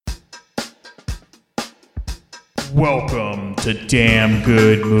Welcome to Damn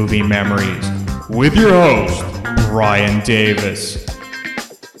Good Movie Memories with your host, Brian Davis.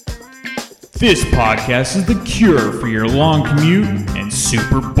 This podcast is the cure for your long commute and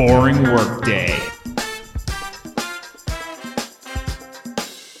super boring workday.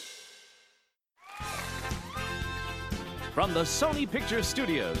 From the Sony Pictures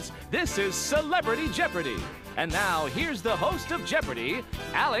Studios, this is Celebrity Jeopardy! And now, here's the host of Jeopardy,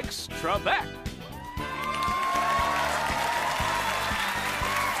 Alex Trebek.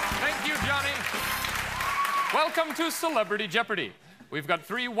 Thank you, Johnny. Welcome to Celebrity Jeopardy! We've got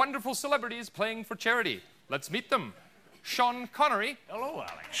three wonderful celebrities playing for charity. Let's meet them. Sean Connery. Hello,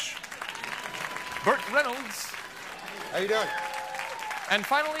 Alex. Burt Reynolds. How you doing? And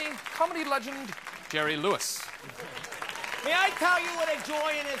finally, comedy legend Jerry Lewis. May I tell you what a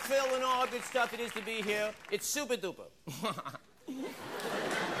joy and a thrill and all good stuff it is to be here? It's super duper.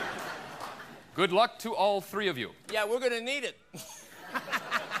 Good luck to all three of you. Yeah, we're gonna need it.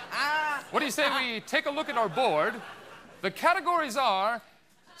 What do you say we take a look at our board? The categories are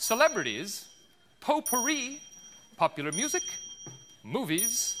celebrities, potpourri, popular music,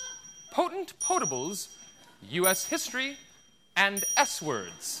 movies, potent potables, U.S. history, and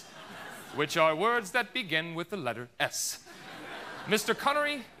S-words, which are words that begin with the letter S. Mr.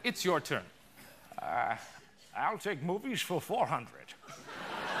 Connery, it's your turn. I'll take movies for 400.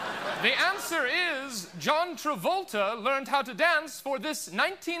 The answer is John Travolta learned how to dance for this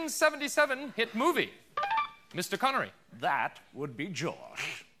 1977 hit movie. Mr. Connery. That would be Jaws.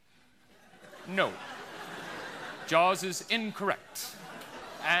 No. Jaws is incorrect.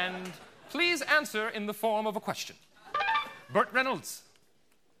 And please answer in the form of a question. Burt Reynolds.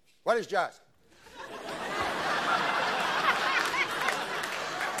 What is Jaws?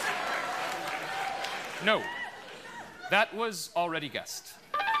 No. That was already guessed.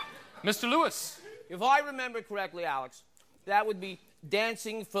 Mr. Lewis. If I remember correctly, Alex, that would be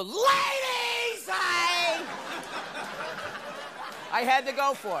Dancing for Ladies! I had to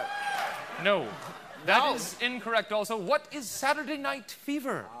go for it. No. That is incorrect also. What is Saturday Night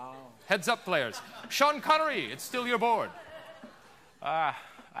Fever? Heads up, players. Sean Connery, it's still your board.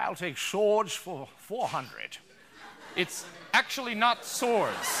 I'll take swords for 400. It's actually not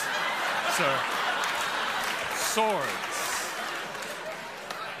swords, sir. Swords.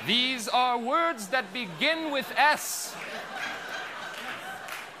 These are words that begin with S.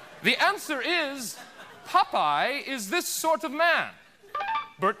 The answer is Popeye is this sort of man.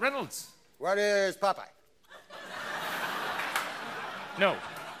 Burt Reynolds. What is Popeye? No.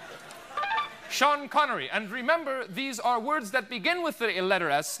 Sean Connery. And remember, these are words that begin with the letter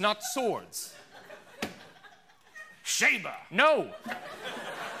S, not swords. Saber. No.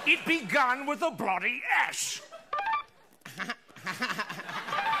 It began with a bloody S.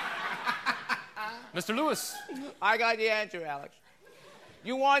 Mr. Lewis. I got the answer, Alex.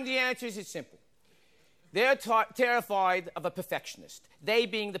 You want the answers? It's simple. They're terrified of a perfectionist. They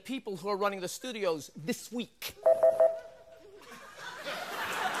being the people who are running the studios this week.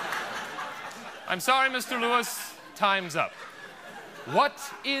 I'm sorry, Mr. Lewis. Time's up. What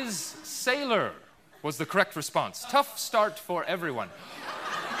is sailor? Was the correct response. Tough start for everyone.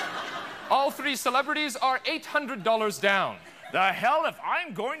 All three celebrities are $800 down. The hell if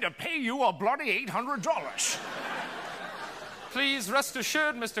I'm going to pay you a bloody $800. Please rest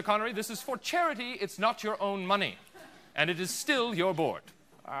assured, Mr. Connery, this is for charity. It's not your own money. And it is still your board.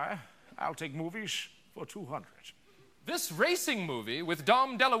 I'll take movies for 200. This racing movie with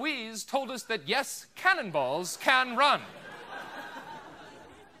Dom DeLuise told us that, yes, cannonballs can run.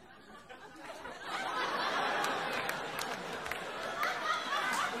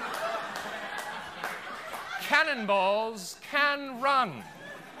 Cannonballs can run.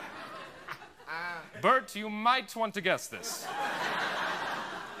 Burt, you might want to guess this.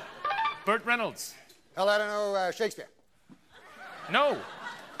 Burt Reynolds. Hell, I don't know Shakespeare. No.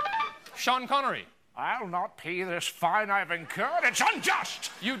 Sean Connery. I'll not pay this fine I've incurred. It's unjust.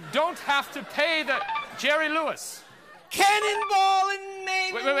 You don't have to pay the... Jerry Lewis. Cannonball and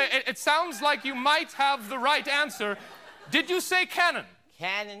maybe... Wait. It sounds like you might have the right answer. Did you say cannon?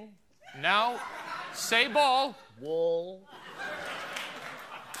 Cannon. Now, say ball. Wall.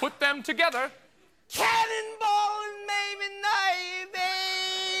 Put them together. Cannonball and maybe navy.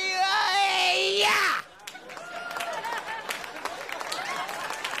 Yeah!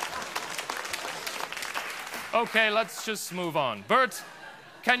 Okay, let's just move on. Burt,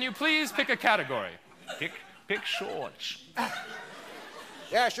 can you please pick a category? Pick swords.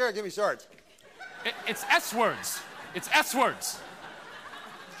 Yeah, sure, give me swords. It's S-words. It's S-words.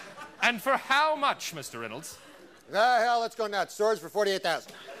 And for how much, Mr. Reynolds? Hell, let's go nuts. Swords for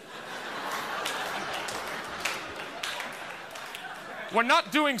 48,000. We're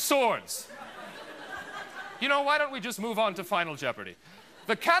not doing swords. You know, why don't we just move on to Final Jeopardy?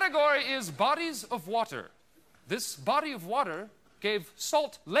 The category is bodies of water. This body of water gave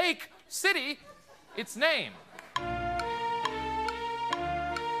Salt Lake City its name.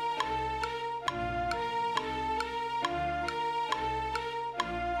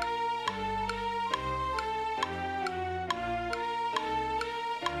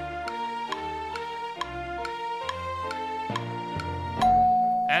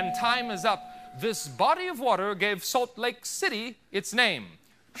 And time is up. This body of water gave Salt Lake City its name.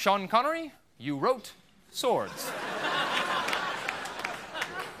 Sean Connery, you wrote swords.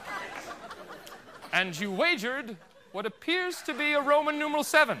 And you wagered what appears to be a Roman numeral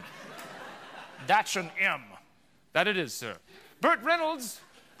 7. That's an M. That it is, sir. Burt Reynolds,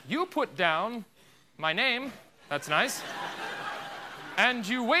 you put down my name. That's nice. And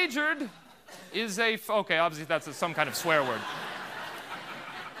you wagered is a... Okay, obviously that's some kind of swear word.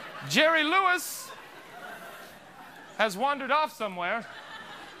 Jerry Lewis has wandered off somewhere.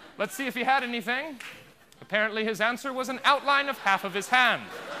 Let's see if he had anything. Apparently his answer was an outline of half of his hand.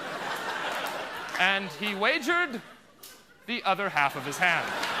 And he wagered the other half of his hand.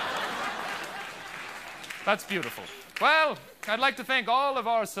 That's beautiful. Well, I'd like to thank all of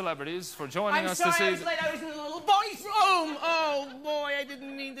our celebrities for joining us this I evening. was late. I was in the little boy's room. Oh, boy, I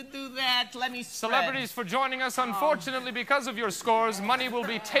didn't mean to do that. Let me spread. Celebrities for joining us. Unfortunately, because of your scores, money will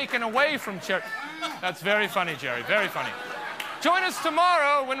be taken away from charity. That's very funny, Jerry. Very funny. Join us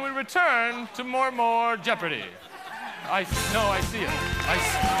tomorrow when we return to more Jeopardy. I see it. I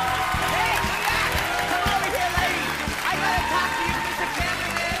see. Come over here, lady. I gotta talk to you, Mr.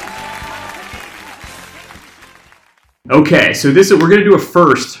 Cameraman. Okay, so we're going to do a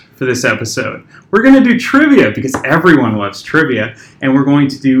first for this episode. We're going to do trivia because everyone loves trivia, and we're going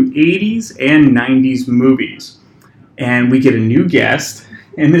to do 80s and 90s movies. And we get a new guest,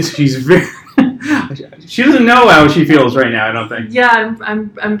 and she's very... She doesn't know how she feels right now, I don't think. Yeah,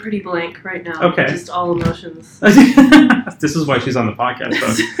 I'm pretty blank right now. Okay. Just all emotions. This is why she's on the podcast,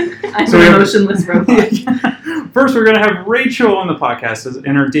 though. I'm So an emotionless robot. First, we're going to have Rachel on the podcast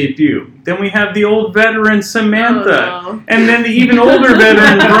in her debut. Then we have the old veteran Samantha. Oh, no. And then the even older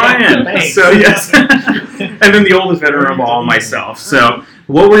veteran Brian. Thanks. So, yes. And then the oldest veteran of all, myself. So,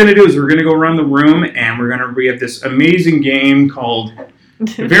 what we're going to do is we're going to go around the room and we have this amazing game called...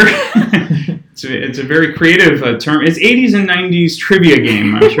 It's a very creative term. It's 80s and 90s trivia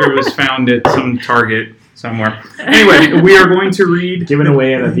game. I'm sure it was found at some Target somewhere. Anyway, we are going to read... Given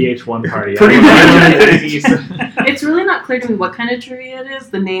away at a VH1 party. Pretty much. It's really not clear to me what kind of trivia it is.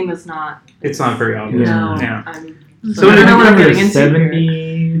 The name is not. It's not very obvious. No. Yeah. So I don't know what I'm getting into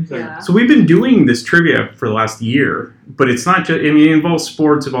 70s. here. Yeah. So we've been doing this trivia for the last year, but it's not just... I mean, it involves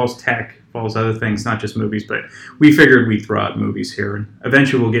sports, it involves tech, involves other things, not just movies, but we figured we'd throw out movies here, and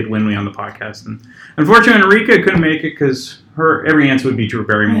eventually we'll get Winley on the podcast. And unfortunately, Enrica couldn't make it because every answer would be Drew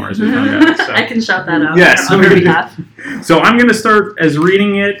Barrymore, as we found out. So. I can shout that out. Yes. On her behalf. So I'm going to start as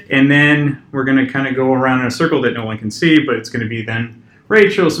reading it, and then we're going to kind of go around in a circle that no one can see, but it's going to be then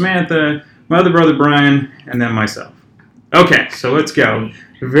Rachel, Samantha, my other brother Brian, and then myself. Okay, so let's go.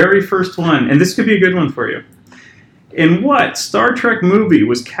 The very first one, and this could be a good one for you. In what Star Trek movie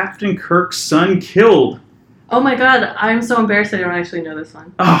was Captain Kirk's son killed? Oh my god, I'm so embarrassed I don't actually know this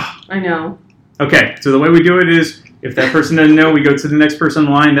one. Ah. I know. Okay, so the way we do it is, if that person doesn't know, we go to the next person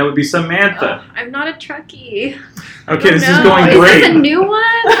in line. That would be Samantha. I'm not a Trekkie. Okay, this is No. going great. Is this a new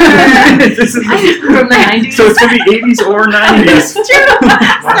one? This is From the 90s? So it's going to be 80s or 90s.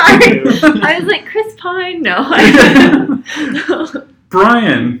 Sorry. I was like, Chris Pine? No. No.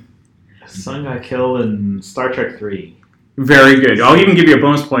 Brian. Son got killed in Star Trek 3. Very good. I'll even give you a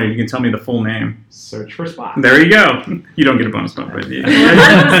bonus point if you can tell me the full name. Search for Spock. There you go. You don't get a bonus point, but yeah.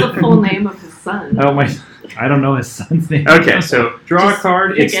 What was the full name of his son? Oh my! I don't know his son's name. Okay, so draw a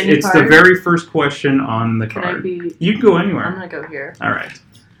card. pick any It's the card. very first question on the Can card. I be... You can go I'm anywhere. gonna go here. All right.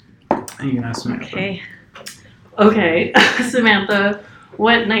 You can ask Samantha. Okay, Samantha,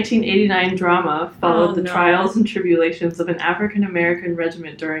 what 1989 drama followed the trials and tribulations of an African-American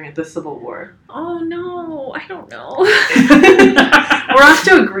regiment during the Civil War? Oh, no. I don't know. We're off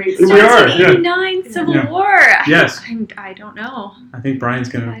to a great start. We are, yeah. 1989 Civil Yeah. War. Yes. I don't know. I think Brian's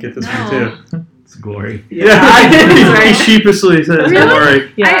going to get this one, No. too. It's Glory. Yeah. He sheepishly says, don't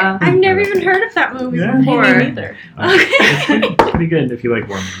worry. Yeah. I've never even heard of that movie Yeah. before. Me neither. Okay. Pretty good if you like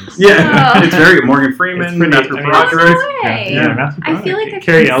war movies. Yeah, Oh. it's very good. Morgan Freeman, It's pretty- Matthew I mean, Broderick. No way. Yeah. Matthew I feel like Broderick. I've,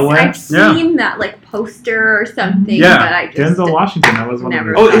 Carrie I've Elwes. seen that like poster or something, Yeah. but I just Denzel Washington. That was one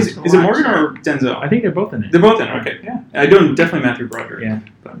Never. of Oh, his. is it Morgan or Denzel? I think they're both in it. They're both in it. Okay. Yeah. I don't definitely Matthew Broderick. Yeah.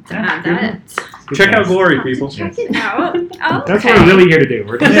 But, that. Check out guess. Glory, people. Check it out. Okay. That's what we're really here to do.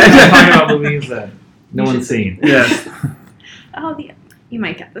 We're just talking about movies that no one's seen. Yes. Oh, you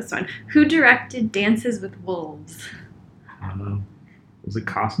might get this one. Who directed Dances with Wolves? Was it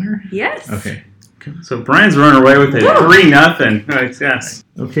Costner? Yes. Okay. So Brian's running away with it. 3-0. Yes.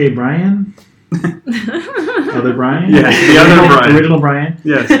 Okay, Brian. Other Brian? Yes, the other Brian. Original Brian.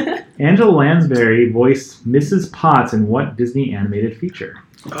 Yes. Angela Lansbury voiced Mrs. Potts in what Disney animated feature?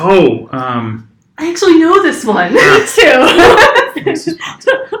 Oh, I actually know this one. Me too.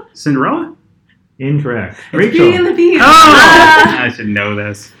 Cinderella? Incorrect. Beauty and Rachel. the Beast. Oh! I should know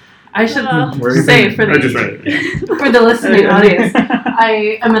this. I should Where you say been? for I just the read it. for the listening audience,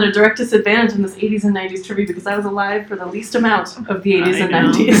 I am at a direct disadvantage in this 80s and 90s trivia because I was alive for the least amount of the 80s and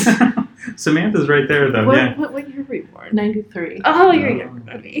 90s. Samantha's right there, though. Yeah. What year were you born? 93. Oh, you're younger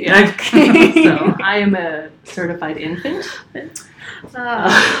than me. Yeah. Okay. So I am a certified infant.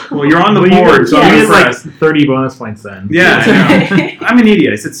 Well, you're on the Well, you board, so you I'm get like impressed. 30 bonus points then. Yeah, That's I know. okay. I'm an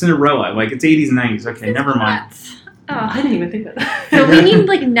idiot. I said Cinderella. Like, it's 80s and 90s. Okay, never mind. I didn't even think of that. So we need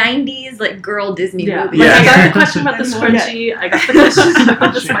like 90s like girl Disney Yeah. movies. Like, I got Yeah. the question about the scrunchie. I got the question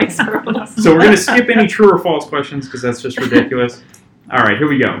about the Spice Girls. So we're going to skip any true or false questions because that's just ridiculous. All right, here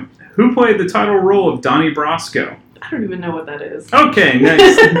we go. Who played the title role of Donnie Brasco? I don't even know what that is. Okay,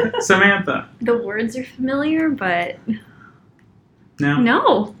 next. Samantha. The words are familiar, but No?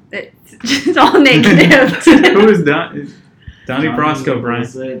 no, it's just all negative. Who is Donnie Brasco, Brian?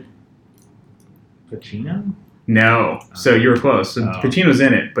 Was it Pacino? No. So you were close. So Oh. Pacino's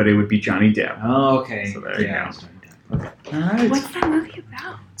in it, but it would be Johnny Depp. Oh, okay. So there you yeah. All right. What's that movie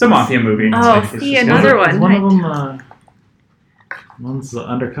about? It's a mafia movie. Oh, It's see, just- another Is one. one of them, one's the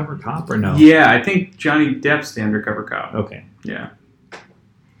undercover cop or no? Yeah, I think Johnny Depp's the undercover cop. Okay. Yeah.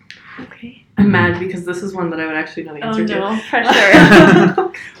 Okay. I'm mad because this is one that I would actually know the answer to.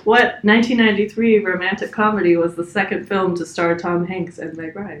 Pressure. What 1993 romantic comedy was the second film to star Tom Hanks and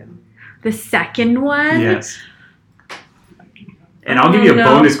Meg Ryan? The second one? Yes. And I'll give you a no.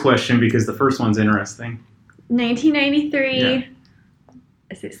 bonus question because the first one's interesting. 1993. Yeah.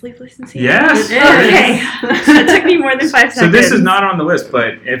 Is it Sleepless in Seattle? Yes. It is. Okay. It took me more than 5 seconds. So this is not on the list,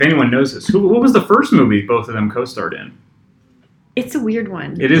 but if anyone knows this, what was the first movie both of them co-starred in? It's a weird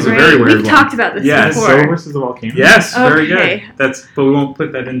one. It is a right? very weird We've one. talked about this Yes. before. Soul versus the Volcano? Yes, very Okay. good. But we won't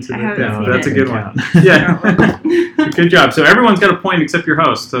put that into I the haven't thing. seen That's a it. good one. Yeah. Good job. So everyone's got a point except your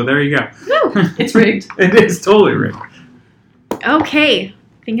host. So there you go. Woo. It's rigged. It is totally rigged. Okay. I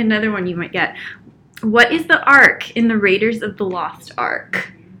think another one you might get. What is the Ark in the Raiders of the Lost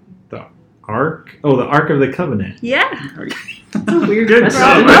Ark? The Ark? Oh, the Ark of the Covenant. Yeah. It's a weird Good question.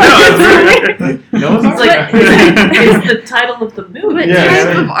 job. I know, it's very No, It's like, it's the title of the movie. What Yeah.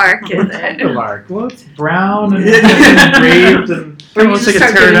 type of Ark is Kind it? of Ark. Well, it's brown and Yeah. engraved and... Or you Almost just like a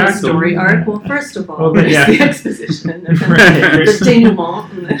start getting the pterodactyl. story arc. Well, first of all, Well, then, there's yeah. the exposition, and then Right. the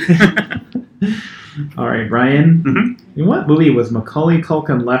denouement. And then... All right, Brian. Mhm. In what movie was Macaulay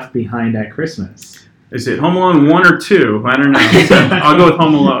Culkin left behind at Christmas? Is it Home Alone 1 or 2? I don't know. So I'll go with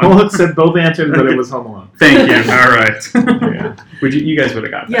Home Alone. Well, it said both answers, but it was Home Alone. Thank you. All right. Yeah. You guys would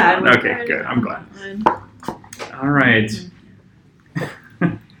have got that Yeah, I one. would- Okay, good. I'm glad. All right.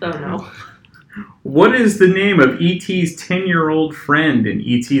 Oh no. What is the name of E.T.'s 10-year-old friend in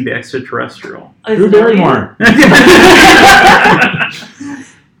E.T. the Extraterrestrial? Drew Barrymore.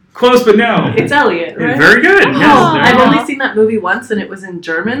 Close, but no. It's Elliot, right? Very good. Oh, Yes, there I've you go. only seen that movie once, and it was in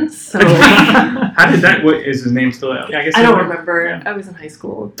German, so How did that? What is his name still? Yeah, I guess I it don't was. remember. Yeah. I was in high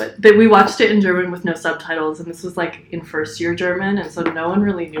school, but we watched it in German with no subtitles, and this was like in first year German, and so no one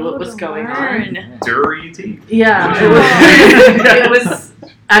really knew what was going on. Der E.T. Yeah, Oh. it was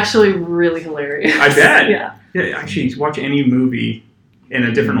actually really hilarious. I bet. Yeah. Yeah, actually, watch any movie in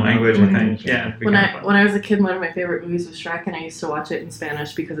a different language. I think. Yeah. it'd be When kinda I fun. when I was a kid, one of my favorite movies was Shrek, and I used to watch it in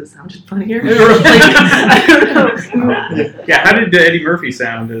Spanish because it sounded funnier. Yeah, Like, I don't know. Yeah, how did Eddie Murphy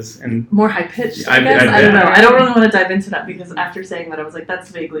sound? More high pitched, I I guess. bet. I don't know. I don't really want to dive into that because after saying that, I was like, that's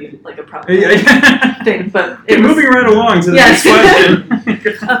vaguely like a problem Yeah. thing. But Okay, it was, moving right along to the Yes. next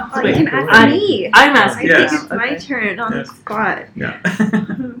question. Oh, you can ask I- me. I'm asking. Yes. I think it's my Okay. turn on Yes. the spot. Yeah.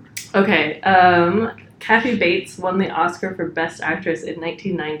 Okay. Kathy Bates won the Oscar for Best Actress in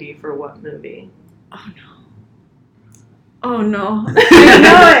 1990 for what movie? Oh no. I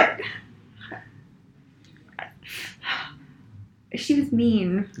know it. She was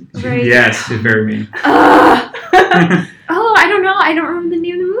mean, right? Yes, she's very mean. Oh, I don't know. I don't remember the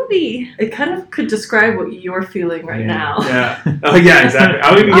name of the movie. It kind of could describe what you're feeling right Yeah. now. Yeah. Oh, yeah, exactly.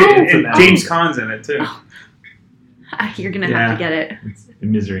 I'll even get and James Caan's in it too. You're gonna Yeah. have to get it. It's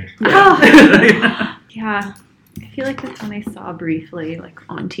Misery. Oh, yeah. I feel like that's one I saw briefly, like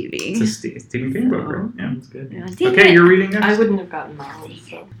on TV. It's a Stephen King book, right? Yeah. That's good. Yeah, dang Okay, it. you're reading next? I wouldn't have gotten that one.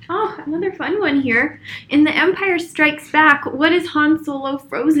 So. Oh, another fun one here. In The Empire Strikes Back, what is Han Solo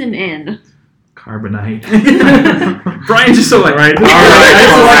frozen in? Carbonite. Brian just so like, Right. all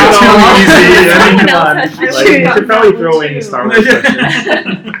right, Too easy. I mean, Someone come on. else has to Like, choose. you should probably throw in Two. Star Wars questions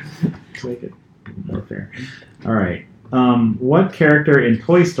to make it more fair. All right. What character in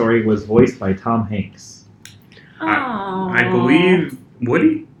Toy Story was voiced by Tom Hanks? Oh. I believe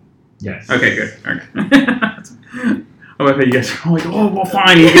Woody? Yes. Okay, good. Okay. Oh, I bet you guys are like, oh, well,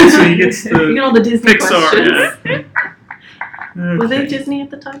 fine. He gets You the get all the Disney Pixar. questions. Yeah. Were they Okay. Disney at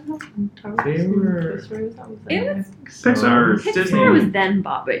the time? though? They were- Toy Story, that was It was Pixar, Pixar Disney. was then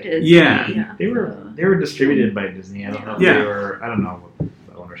bought by Disney. Yeah. Yeah. They were distributed by Disney. I don't know if Yeah. they were. I don't know what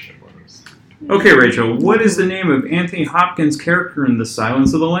the ownership was. Okay, Rachel, what is the name of Anthony Hopkins' character in The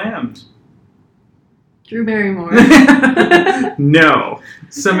Silence of the Lambs? Drew Barrymore. No.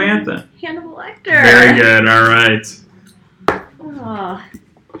 Samantha. Hannibal Lecter. Very good, all right. Oh,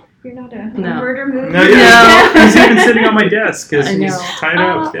 you're not a No. murder movie. No, yeah, No. he's even sitting on my desk because I he's know. tied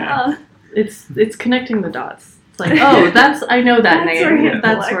up. Yeah. It's connecting the dots. It's like, oh, I know that That's where name. Hannibal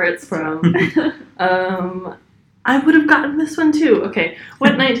That's where it's from. I would have gotten this one too. Okay.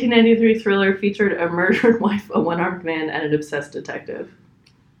 What 1993 thriller featured a murdered wife, a one-armed man, and an obsessed detective?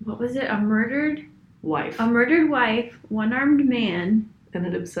 What was it? A murdered Wife wife, one-armed man. and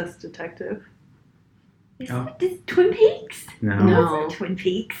an obsessed detective. This Twin Peaks? No. No. It's not Twin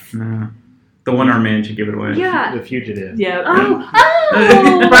Peaks. No. The one-armed man should give it away. Yeah. The Fugitive. Yeah.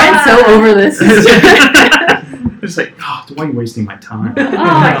 Oh! Brian's so over this. Just like, oh, why are you wasting my time? Oh,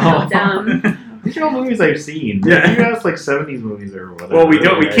 I feel dumb. These are all movies I've seen. Yeah. You guys like 70s movies or whatever. Well, we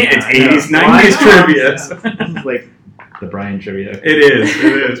don't. We right? can't. It's Yeah, 80s, I know. 90s Well, trivia. yeah. This is like the Brian trivia. It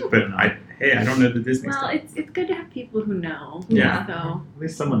is. But I don't know the Disney Well, stuff. it's good to have people who know. Yeah. So At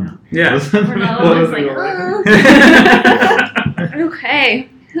least someone. Yeah. we're not Well, always it like, wasn't oh. Okay.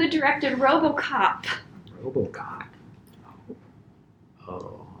 Who directed RoboCop? RoboCop.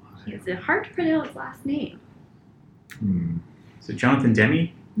 Oh. Is it hard to pronounce last name? Is it Jonathan Demme?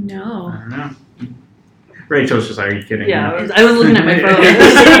 I No. don't know. Rachel's just like, are you kidding? Yeah, me? I was looking at my phone.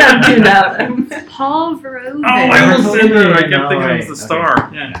 I'm tuned out. Paul Verhoeven. Oh, I almost said that. I kept No, thinking it right. was the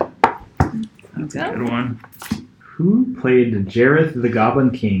star. Yeah. That's a good one. Who played Jareth the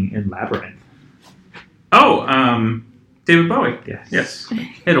Goblin King in Labyrinth? Oh, David Bowie. Yes. He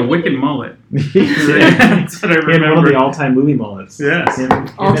had a wicked mullet. That's what I He had one of remember. the all-time movie mullets. Yes.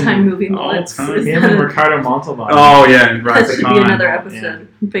 All-time movie All mullets. time. Is Him that and a- Ricardo Montalban. Oh, yeah, and Rise That of should be Khan. another episode.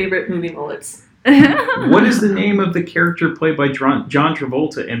 Favorite movie mullets. What is the name of the character played by John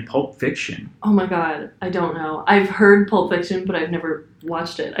Travolta in Pulp Fiction? Oh my god, I don't know. I've heard Pulp Fiction, but I've never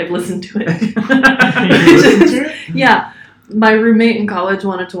watched it. I've listened to it. You listened to it? Yeah. My roommate in college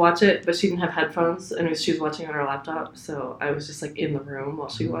wanted to watch it, but she didn't have headphones, and she was watching on her laptop, so I was just like in the room while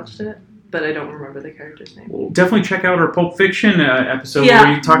she watched it. But I don't remember the character's name. Well, definitely check out our Pulp Fiction episode Yeah.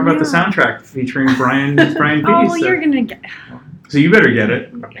 where we talk about the Yeah. soundtrack featuring Brian P. Oh, so, you're gonna get. so you better get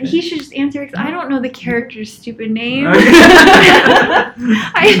it. He should just answer because I don't know the character's stupid name. Okay.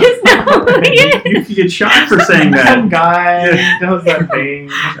 I just know who he is. You get shot for saying Some that. guy Yeah. does that thing.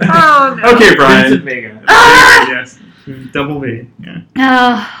 Oh no. Okay, Brian. Vincent Vega. Yes. Double V. Yeah.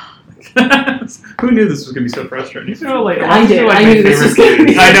 Oh. Who knew this was going to be so frustrating? So, like, I did. like I my knew this was favorite gonna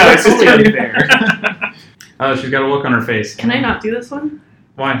be- movie. I know, it's just totally unfair. She's got a look on her face. Can I not do this one?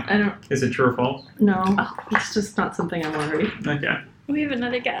 Why? I don't. Is it true or false? No. It's just not something I'm already. Okay. We have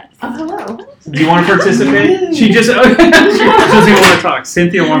another guest. Oh, hello. Do you want to participate? She just she doesn't even want to talk.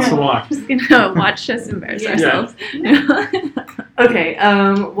 Cynthia wants to watch. Just gonna watch us embarrass Yeah. ourselves. Okay,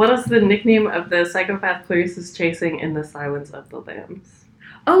 what is the nickname of the psychopath Clarice is chasing in The Silence of the Lambs?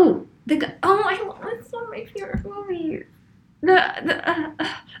 Oh, the guy. Oh, it's one of my favorite movies.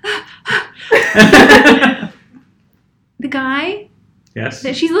 The guy Yes.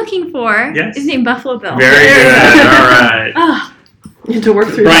 that she's looking for Yes. is named Buffalo Bill. Very good. All right. Ah, you had to work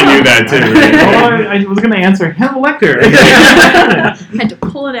through Brian knew that Well, too. I was going to answer Hannibal Lecter. I had to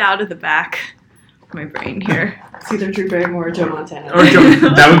pull it out of the back of my brain here. It's either Drew Barrymore or Joe Montana. Or Joe,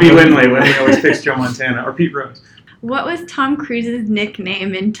 that would be Lindley. Lindley always picks Joe Montana or Pete Rose. What was Tom Cruise's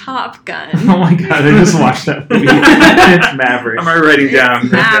nickname in Top Gun? Oh my god, I just watched that movie. It's Maverick. Am I writing down?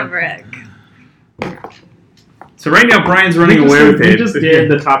 Maverick. So right now Brian's running We away just- with we it. just did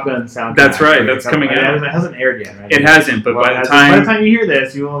the Top Gun soundtrack. That's right, that's coming out. It hasn't aired yet, right? It hasn't, but Well, by the by the time time you hear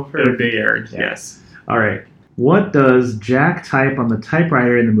this, you will have it'll heard. be aired. Yeah. Yes. All right. What does Jack type on the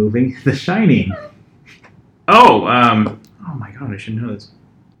typewriter in the movie The Shining? Oh my god, I should know this.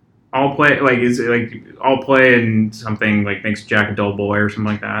 all play like is it like all play and something like makes Jack a dull boy or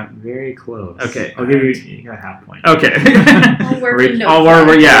something like that? Very close. Okay. I'll give you got a half point. Okay. I'll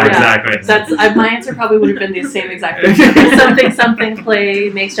work Yeah, exactly. That's my answer. Probably would have been the same exact thing. something play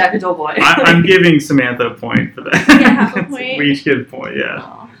makes Jack a dull boy. I'm giving Samantha a point for that. Yeah, half a point. We each get a point. Yeah.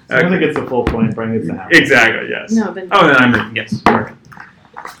 Oh. Samantha gets a full point. Brian gets a half. Exactly. Yes. No, then. Oh, then I'm reading. Yes.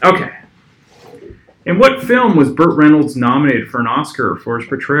 Okay. In what film was Burt Reynolds nominated for an Oscar for his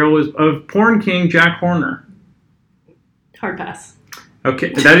portrayal of porn king Jack Horner? Hard pass.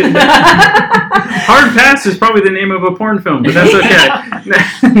 Okay, Hard Pass is probably the name of a porn film, but that's okay.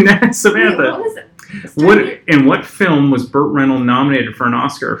 Samantha, Wait, what was it? in what film was Burt Reynolds nominated for an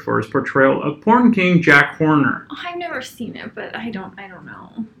Oscar for his portrayal of porn king Jack Horner? Oh, I've never seen it, but I don't know.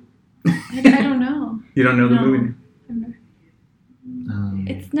 I don't know. You don't know the No. movie name?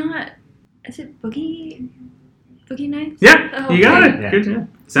 It's not. Is it Boogie Nights? Yeah, Oh, you got okay. it. Good job.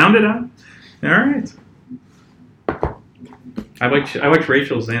 Sound it out. All right. I liked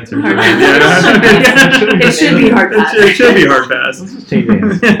Rachel's answer. Hard Yeah. pass. It should be hard pass. It should be Hard Pass. Let's just change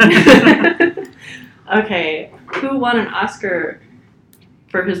the answer. Okay, who won an Oscar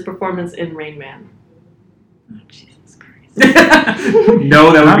for his performance in Rain Man? Oh, Jesus Christ.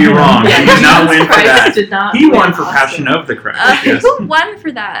 No, that would be wrong. Yeah, He did not win for Christ that. did not He win won for Oscar. Passion of the Christ. Yes. Who won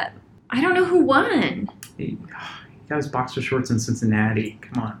for that? I don't know who won. He got his boxer shorts in Cincinnati.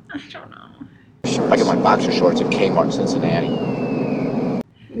 Come on. I don't know. I get my boxer shorts at Kmart in Cincinnati.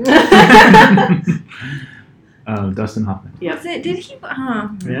 Dustin Hoffman. Yep. Did he?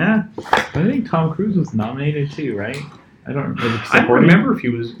 Yeah. But I think Tom Cruise was nominated too, right? I don't remember. I don't remember if he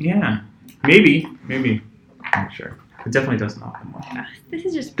was. Yeah. Maybe. I'm not sure. It definitely doesn't happen. This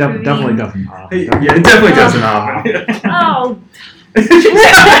is just proving... Definitely Dustin Hoffman. Yeah, it definitely doesn't happen. Oh.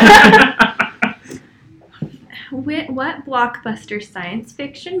 What blockbuster science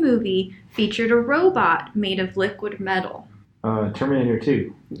fiction movie featured a robot made of liquid metal? Terminator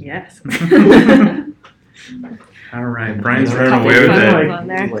 2. Yes. All right, Brian's Yeah, running away with couple it. on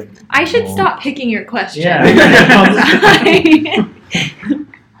there. I should stop picking your questions. Yeah.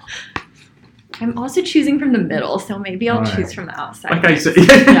 I'm also choosing from the middle, so maybe I'll Alright. choose from the outside. Like I said.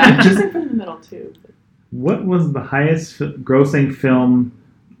 Yeah, I'm choosing from the middle too. What was the highest grossing film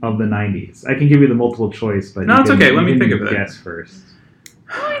of the 90s? I can give you the multiple choice, but No, you it's can- okay. Let you me can think of it. Guess first.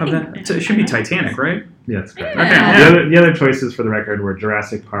 It should be Titanic, right? Yeah, that's correct. Okay. Yeah. The other choices for the record were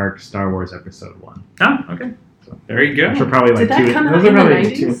Jurassic Park, Star Wars Episode 1. Oh, okay. There you go. Which are probably like Did that two. come out Those are in the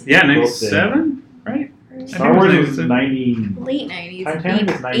probably 90s? two. Yeah, close to- 97, right? Star Wars was 97. 90. Late 90s. Titanic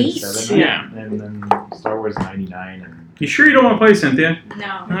was 97. Yeah. Right? And then Star Wars 99. And You sure you don't want to play, Cynthia?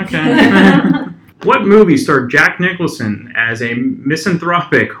 No. Okay. What movie starred Jack Nicholson as a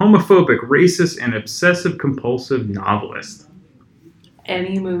misanthropic, homophobic, racist, and obsessive-compulsive novelist?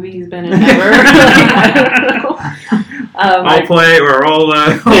 Any movie he's been in ever. I don't know. All play or all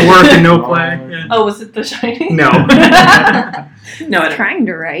work and no play? Yeah. Oh, was it The Shining? No. No, I don't. Trying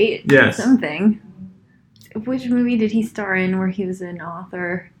to write Yes. something. Which movie did he star in where he was an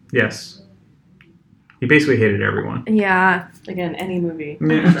author? Yes. He basically hated everyone. Yeah, Again, any movie.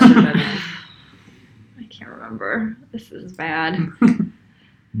 Yeah. that should've been in. I can't remember. This is bad.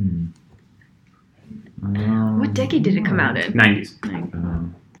 What decade did it come out in? 90s.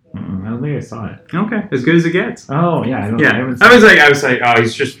 I don't think I saw it. Okay. As good as it gets. Oh, yeah. I haven't seen I was like, oh,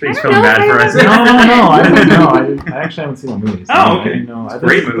 he's feeling don't know bad if for I us. No, I don't know. I actually haven't seen the movie. So Oh, okay. No, It's a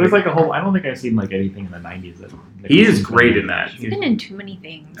great movie. There's like a whole. I don't think I've seen like anything in the 90s. That He is great in that. He's been in too many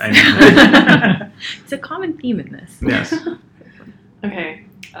things. I know. It's a common theme in this. Yes. Okay.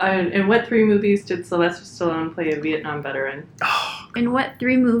 In what 3 movies did Sylvester Stallone play a Vietnam veteran? In what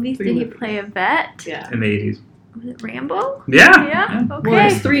 3 movies did he play a vet? Yeah. In the 80s. Was it Rambo? Yeah. Yeah. Well, Okay.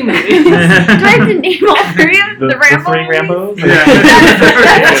 it's 3 movies. Do I have to name all 3 of the Rambo three movies? Rambos? Yeah.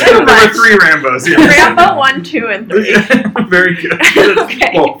 That's too There were much. 3 Rambos. Yes. Rambo 1, 2, and 3. Very good.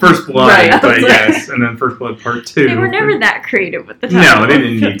 Okay. Well, First Blood, Right. but yes, and then First Blood Part 2. They were never that creative with the title. No, they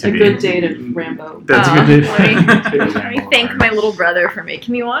didn't need to A be. good date of Rambo. That's Oh, a good let me thank my little brother for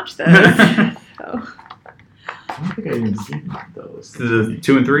making me watch those. So. I don't think I've even seen those. The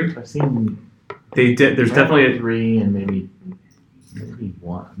 2 and 3? I've seen. They did. There's Rambo definitely 3 and maybe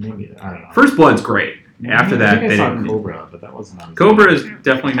 1. Maybe I don't know. First Blood's great. After that, I think they I saw didn't. Cobra, but that wasn't on. Cobra is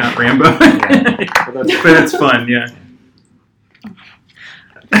definitely not Rambo. But But it's fun, yeah.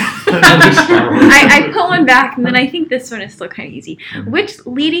 I put one back, and then I think this one is still kind of easy. Which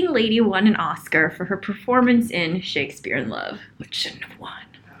leading lady won an Oscar for her performance in Shakespeare in Love? Which shouldn't have won.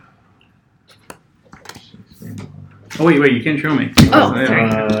 Oh wait, you can show me. Oh, sorry.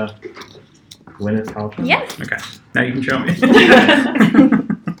 Gwyneth Paltrow. Yes. Okay, now you can show me.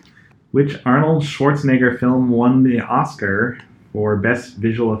 Which Arnold Schwarzenegger film won the Oscar for Best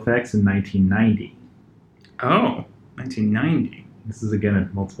Visual Effects in 1990? Oh, 1990. This is again a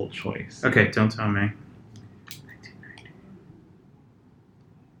multiple choice. Okay, don't tell me. 1990.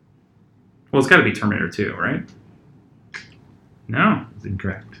 Well, it's got to be Terminator 2, right? No. It's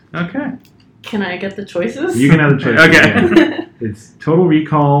incorrect. Okay. Can I get the choices? You can have the choice. Okay. It's Total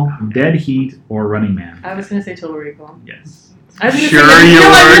Recall, Dead Heat, or Running Man. I was going to say Total Recall. Yes. I was Sure gonna say, you I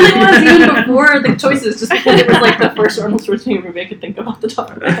were. really was even before the choices, just because it was like the first Arnold Schwarzenegger movie I could think of off the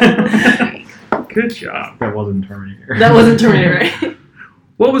top of my head. Good job. That wasn't Terminator. That wasn't Terminator, right?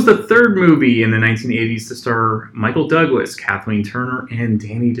 What was the third movie in the 1980s to star Michael Douglas, Kathleen Turner, and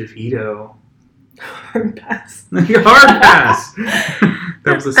Danny DeVito? Hard pass. Hard pass.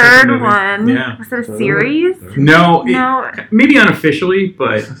 That was the second movie. one. Yeah. Was it a series? No, No. maybe unofficially,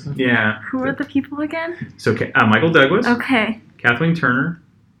 but yeah. Who are the people again? So Michael Douglas, Okay. Kathleen Turner,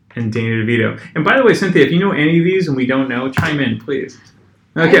 and Danny DeVito. And by the way, Cynthia, if you know any of these and we don't know, chime in, please.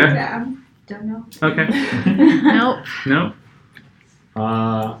 Okay. Don't know. Okay. Nope. No?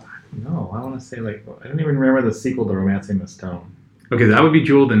 No, I want to say I don't even remember the sequel to Romancing the Stone. Okay, that would be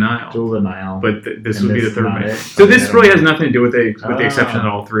Jewel of the Nile. Jewel of the Nile. But this And would be the this third not one. it? So this Okay. really has nothing to do with the exception that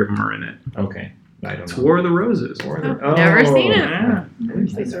all three of them are in it. Okay. I don't It's know. War of the Roses. Never seen it. Yeah.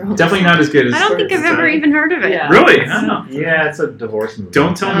 These are all Definitely not as good as... I don't think I've ever even heard of it. Yeah. Really? Oh. Yeah, it's a divorce movie.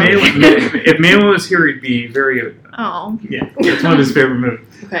 Don't tell Oh. Malin. If Malin was here, he'd be very... Oh. Yeah, it's one of his favorite movies.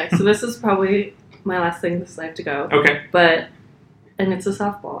 Okay, so this is probably my last thing because I have to go. Okay. And it's a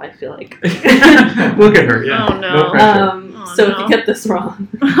softball, I feel like. Look at her, yeah. Oh, no. pressure. So if you get this wrong,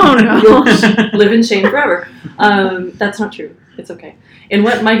 Oh, no. you'll live in shame forever. That's not true. It's okay. In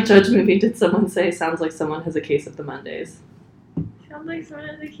what Mike Judge movie did someone say sounds like someone has a case of the Mondays? Sounds like someone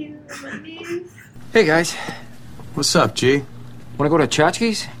has a key to the Mondays. Hey guys, What's up, G? wanna go to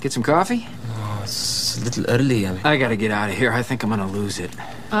Chachki's? Get some coffee? Oh, it's a little early. I gotta get out of here. I think I'm gonna lose it.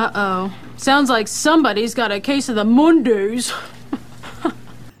 Uh-oh. Sounds like somebody's got a case of the Mondays.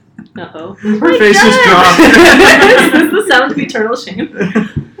 Uh-oh. Her face just dropped. Is this the sound of eternal shame?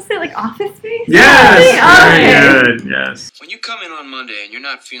 Was it like Office Space? Yes! Very good, yes. When you come in on Monday and you're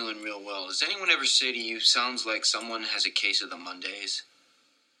not feeling real well, does anyone ever say to you, sounds like someone has a case of the Mondays?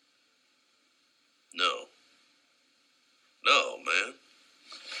 No. No, man.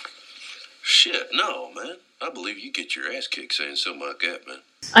 Shit, no, man. I believe you get your ass kicked saying something like that, man.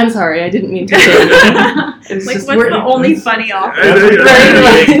 I'm sorry, I didn't mean to say that. It was Like, just what's the only funny office? Yeah,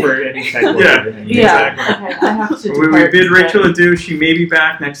 Yeah, okay, I have to We depart. bid Rachel adieu. She may be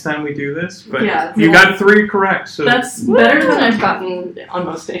back next time we do this, but Yeah, you got 3 correct. So That's better than I've gotten on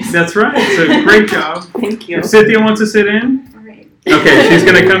most days. That's right. So great job. Thank you. If Cynthia wants to sit in, okay, she's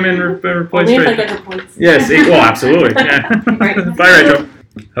going to come in and replace Only if I Rachel. get her points. Yes, well, absolutely. Yeah. Right. Bye, Rachel.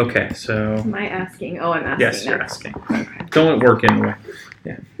 Okay, so Am I asking? Oh, I'm asking. yes, you're now. asking. Don't let work in the way.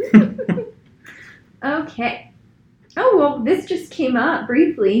 Yeah. Okay. Oh, well, this just came up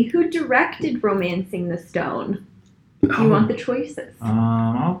briefly. Who directed Romancing the Stone? Do you want the choices?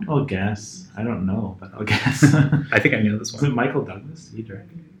 I'll guess. I don't know, but I'll guess. I think I know this Is it one. Michael Douglas? He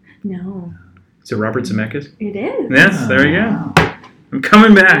directed it? No. Is it Robert Zemeckis? It is. Yes, there you go. I'm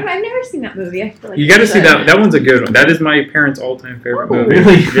coming back. I've never seen that movie. I feel like You got to see that. That one's a good one. That is my parents' all-time favorite movie.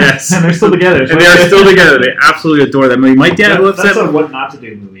 Really? Yes. And they're still together. And they are still together. They absolutely adore that movie. My dad loves That's that. a what not to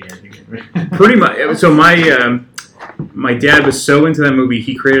do movie, I think. Pretty much. So my dad was so into that movie,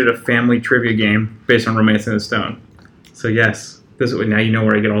 he created a family trivia game based on Romancing the Stone. So yes, this is now you know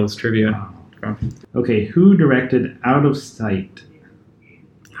where I get all this trivia from. Okay, who directed Out of Sight?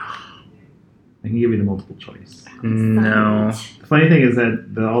 I can give you the multiple choice. No. The funny thing is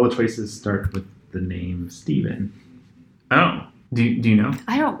that all the choices start with the name Steven. Oh, do you know?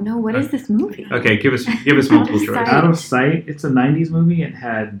 I don't know. What is this movie? Okay, give us multiple choice. Out of Sight. It's a '90s movie. It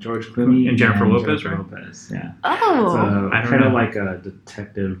had George Clooney And Jennifer Lopez, Jennifer right? Lopez, yeah. Oh. I don't kind know. of like a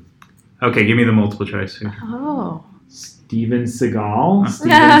detective. Okay, give me the multiple choice. Oh. Steven Seagal, Steven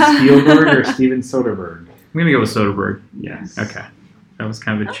Yeah. Spielberg, or Steven Soderbergh? I'm gonna go with Soderbergh. Yes. Okay. That was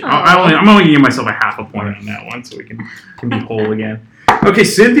kind of a. Oh. I'm only giving myself a half a point on that one, so we can be whole again. Okay,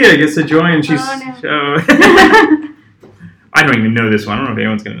 Cynthia gets to join. She's. I don't even know this one. I don't know if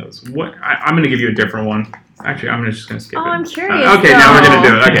anyone's gonna know this. What? I'm gonna give you a different one. Actually, I'm just gonna skip it. Oh, I'm curious. Okay, now we're gonna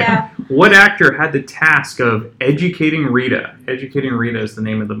do it. Okay. Yeah. What actor had the task of educating Rita? Educating Rita is the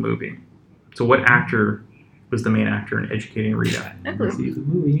name of the movie. So, what actor was the main actor in Educating Rita? Never see the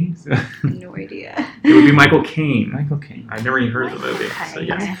movie. So. No idea. It would be Michael Caine. Michael Caine. I've never even heard of the movie. So, Okay.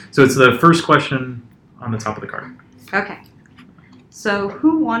 yes. So, it's the first question on the top of the card. Okay. So,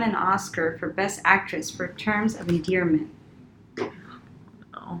 who won an Oscar for Best Actress for Terms of Endearment?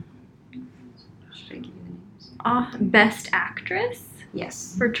 Best Actress?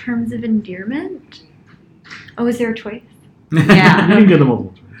 Yes. For Terms of Endearment? Oh, is there a choice? Yeah. You can get the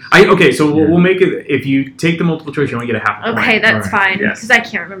multiple choice. Okay, so we'll make it. If you take the multiple choice, you only get a half a point. Okay, that's fine. Yes. Because I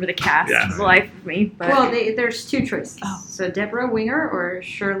can't remember the cast for the life of me. But... Well, there's two choices. So Deborah Winger or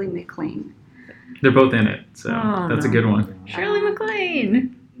Shirley MacLaine. They're both in it, so that's a good one. Shirley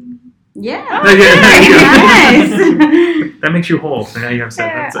MacLaine. Yeah. Nice. That makes you whole, so now you have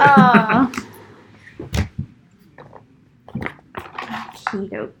 7.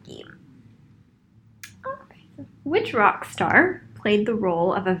 Okie-dokie. Which rock star played the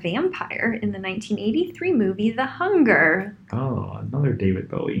role of a vampire in the 1983 movie The Hunger? Oh, another David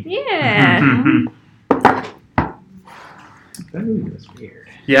Bowie. Yeah. That movie was weird.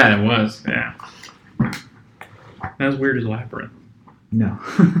 Yeah, it was. Yeah. Not as weird as Labyrinth. No.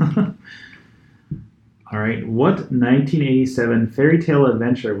 All right. What 1987 fairy tale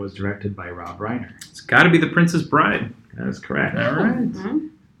adventure was directed by Rob Reiner? It's got to be The Princess Bride. That is correct. All right.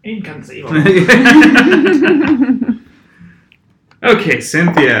 Inconceivable. Okay,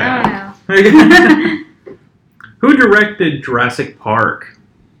 Cynthia. Oh, no. Who directed Jurassic Park?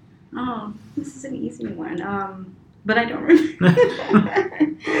 Oh, this is an easy one. But I don't remember.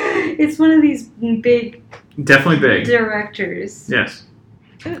 It's one of these big... Definitely big. Directors. Yes.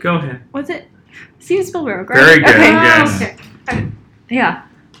 Go ahead. Was it Steven Spielberg, right? Very good, Okay. yes. Okay. Yeah.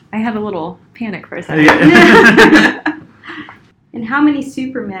 I had a little panic for a second. In how many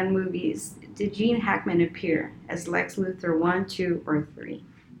Superman movies did Gene Hackman appear as Lex Luthor? 1, 2, or 3?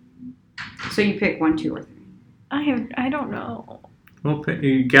 So you pick 1, 2, or 3. I don't know. Well,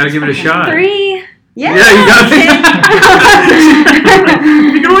 you got to give it a shot. 3. Yeah. Yeah, you got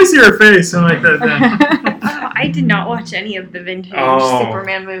it. You can always see her face. I'm like that. I did not watch any of the vintage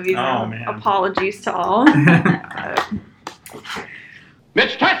Superman movies. Oh, man. Apologies to all.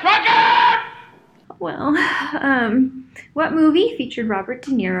 Mitch Tessmacher! Well, what movie featured Robert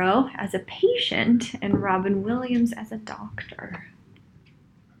De Niro as a patient and Robin Williams as a doctor?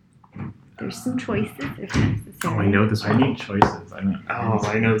 There's some choices if necessary. Oh, I know this one. I need choices. I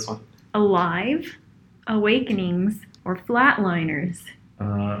know this one. Alive, Awakenings, or Flatliners?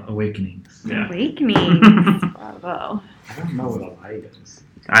 Awakenings. Yeah. Awakenings. Bravo. I don't know what Alive is.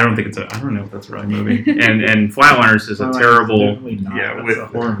 I don't know if that's a right movie. And Flatliners is a terrible. Definitely not. That's with a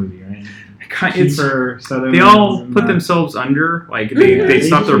horror movie, right? It's, Kiefer Sutherland. they all put themselves under, like they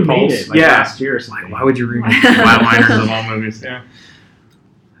stop their pulse. It, like last year or something. Why would you remake Flatliners of all movies? Yeah.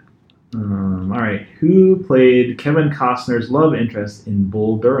 All right. Who played Kevin Costner's love interest in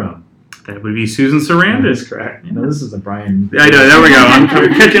Bull Durham? That would be Susan Sarandon. That is correct. No, this is a Brian. Yeah, I know. There we go. I'm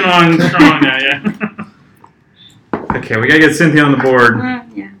catching on strong now. Yeah. Okay, we gotta get Cynthia on the board.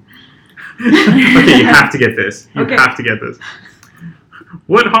 Yeah. Okay, you have to get this. You Okay. have to get this.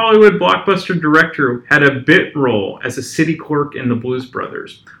 What Hollywood blockbuster director had a bit role as a city clerk in The Blues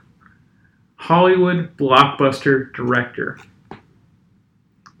Brothers? Hollywood blockbuster director.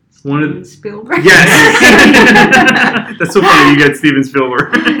 One of Spielberg. Yes. That's so funny. You get Steven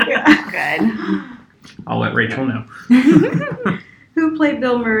Spielberg. Good. I'll let Rachel know. Who played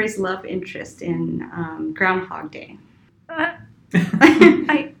Bill Murray's love interest in Groundhog Day? I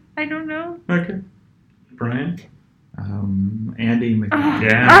don't know. Okay. Brian? Andy McDowell.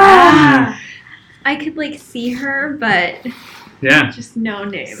 Yeah. I could see her, but Yeah. just no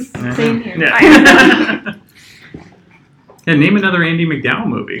name. Same here. Yeah. Yeah, name another Andy McDowell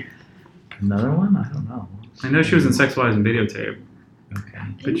movie. Another one? I don't know. I know she was in Sex, Lies, and Videotape. Okay.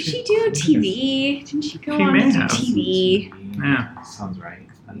 Didn't she do TV? Didn't she go She on may to do have. TV? Yeah. Sounds right.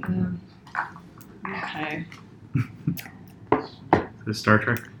 Okay. The Star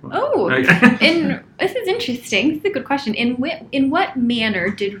Trek. Oh, Okay. and this is interesting. This is a good question. In what manner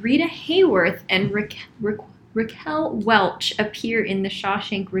did Rita Hayworth and Raquel Welch appear in The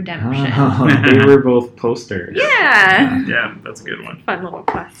Shawshank Redemption? Oh, they were both posters. Yeah. Yeah, that's a good one. Fun little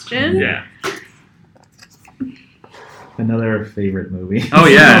question. Yeah. Another favorite movie. Oh,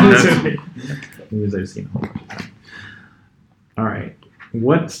 yeah. Movies I've seen a whole bunch of times. All right.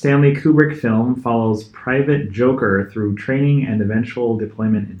 What Stanley Kubrick film follows Private Joker through training and eventual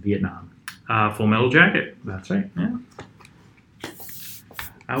deployment in Vietnam? Full Metal Jacket. That's right. Yeah.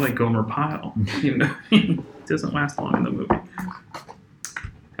 I like Gomer Pyle. Even though he doesn't last long in the movie.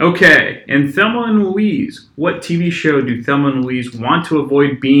 Okay. In Thelma and Louise, what TV show do Thelma and Louise want to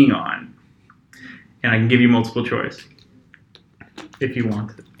avoid being on? And I can give you multiple choice. If you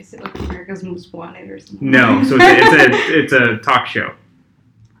want it. Is it like America's Most Wanted or something? No. So it's a talk show.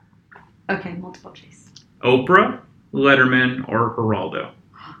 Okay, multiple choice. Oprah, Letterman, or Geraldo?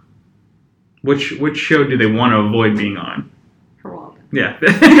 Which show do they want to avoid being on? Geraldo. Yeah.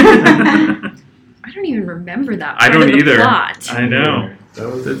 I don't even remember that. I part don't of the either. Plot. I know.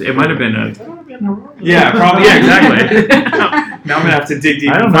 It might have been a. Yeah, probably. Yeah, exactly. Now I'm gonna have to dig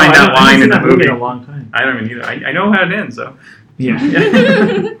deep and find that line in the movie. In a long time. I don't even either. I know how it ends, so. Yeah.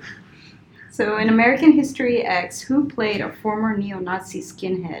 So, in American History X, who played a former neo-Nazi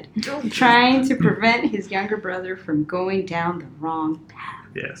skinhead trying to prevent his younger brother from going down the wrong path?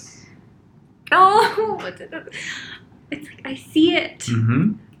 Yes. Oh, it's like I see it.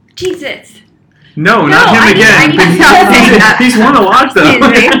 Mm-hmm. Jesus. No, not him again. I need to stop saying that. He's won a lot, though.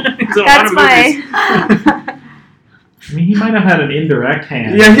 He's a lot of movies. I mean, he might have had an indirect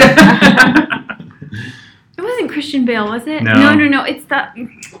hand. Yeah. It wasn't Christian Bale, was it? No. No. It's the.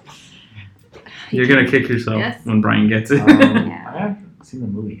 You're gonna kick yourself when Brian gets it. I haven't seen the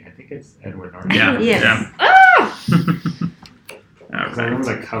movie. I think it's Edward Norton. Yeah. Yes. Yeah. I remember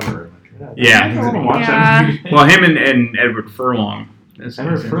the cover. Yeah. I want to watch that movie. Well, him and Edward Furlong. Is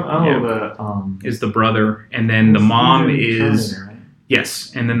the brother, and then the mom is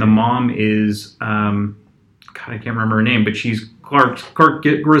yes, and then the mom is God, I can't remember her name, but she's Clark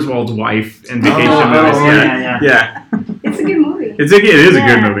Griswold's wife in Vacation Movies. Yeah. It's a good movie. It is a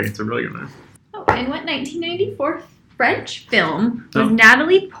good movie. It's a really good movie. Oh, and what 1994 French film was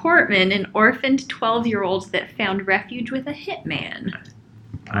Natalie Portman, an orphaned 12-year-old that found refuge with a hitman?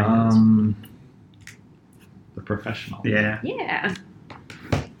 The Professional. Yeah. Yeah.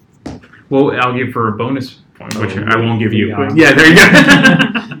 Well, I'll give her a bonus point, which I won't give you. Beyond. Yeah, there you go.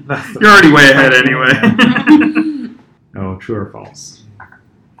 You're already way ahead anyway. Oh, true or false?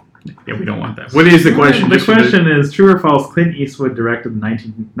 Yeah, we don't want that. What is the question? The question is, true or false, Clint Eastwood directed the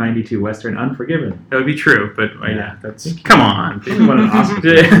 1992 Western Unforgiven? That would be true, but yeah, that's... Come on. What an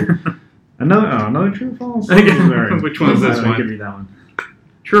Oscar. Another true or false? Which one is this I'll one? give you that one.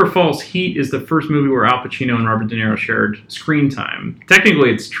 True or false, Heat is the first movie where Al Pacino and Robert De Niro shared screen time. Technically,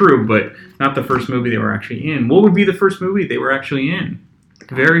 it's true, but not the first movie they were actually in. What would be the first movie they were actually in?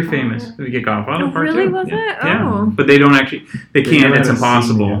 Very famous. We get Godfather Part 2. Really, was it? Yeah. Oh. But they don't actually... They can't. It's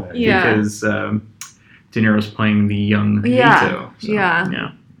impossible. Yeah. Because De Niro's playing the young Vito. So,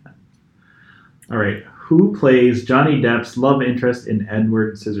 yeah. All right. Who plays Johnny Depp's love interest in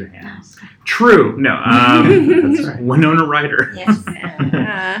Edward Scissorhands? True. No. That's right. Winona Ryder. Yes.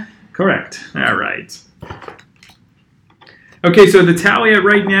 Correct. All right. Okay, so the tally at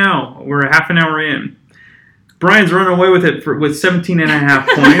right now, we're half an hour in. Brian's running away with it with 17 and a half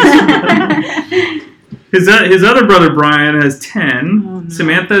points. His other brother Brian has 10. Oh, no.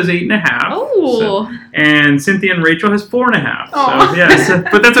 Samantha has 8.5. Oh. And Cynthia and Rachel has 4.5. Oh. So yes,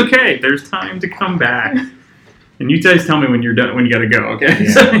 but that's okay. There's time to come back. And you guys tell me when you're done, when you got to go.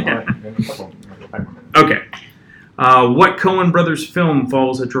 Okay. Okay. What Coen Brothers film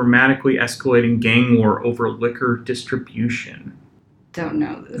follows a dramatically escalating gang war over liquor distribution? Don't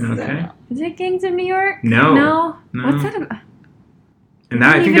know this. Okay. Is it Gangs of New York? No. What's that about? And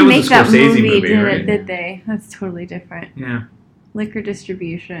that, I think that was a Scorsese movie, right? Did they? That's totally different. Yeah. Liquor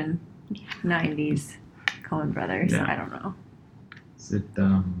distribution, 90s, Coen Brothers. Yeah. I don't know. Is it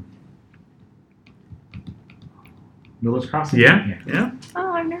Miller's Crossing? Yeah.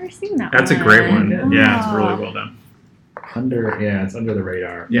 Oh, I've never seen that. That's a great one. Yeah, it's really well done. It's under the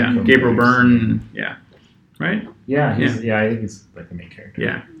radar. Yeah, Gabriel Byrne. Yeah. Right? Yeah, I think he's like the main character.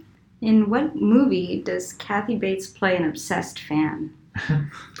 Yeah. In what movie does Kathy Bates play an obsessed fan?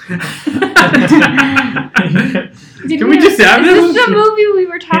 Can we just have this? Is this the movie we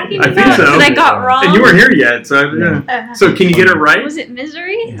were talking about? I think so. That I got wrong? And you weren't here yet, so so can you get it right? Was it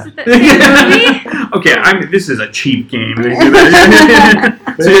Misery? Is it that same movie? Okay, this is a cheap game.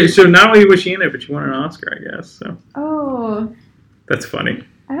 So not only was she in it, but she won an Oscar, I guess. So Oh. that's funny.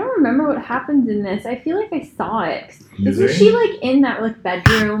 I don't remember what happens in this. I feel like I saw it. Misery? Isn't she like in that like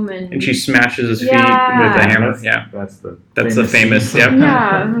bedroom and she smashes his feet with Yeah. a hammer. That's the famous. Yep.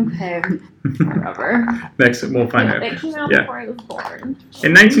 Yeah, okay. Whatever. Next, we'll find out. It came out Yeah. before I was born.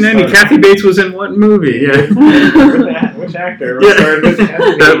 In 1990, Kathy Bates was in what movie? Yeah. Which actor?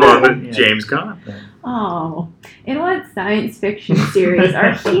 James Caan. Oh. In what science fiction series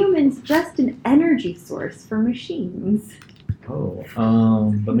are humans just an energy source for machines?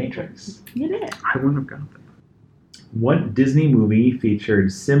 Oh, The Matrix. It is. I wouldn't have got that. What Disney movie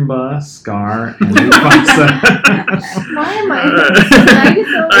featured Simba, Scar, and Mufasa? Why am I?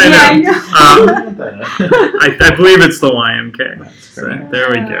 I believe it's the YMK. So, there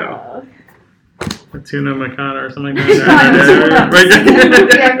we go. Tuna Makana or something like that.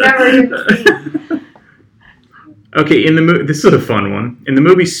 Okay, in the movie, this is a fun one. In the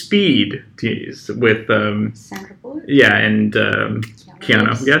movie Speed, with Sandra Bullock? yeah, and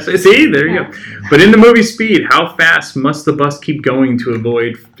Keanu. Yes, see, there you go. But in the movie Speed, how fast must the bus keep going to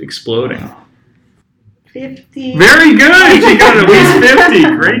avoid exploding? 50. Very good. She got at least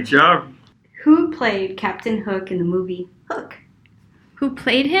 50. Great job. Who played Captain Hook in the movie Hook? Who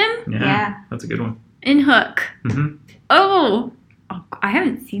played him? Yeah. That's a good one. In Hook. Mm-hmm. Oh, I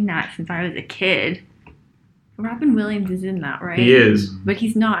haven't seen that since I was a kid. Robin Williams is in that, right? He is. But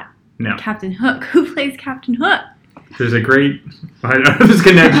he's not No. Captain Hook. Who plays Captain Hook? There's a great this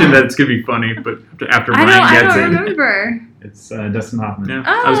connection that's going to be funny, but after Brian I gets don't it. remember. It's Dustin Hoffman. Yeah.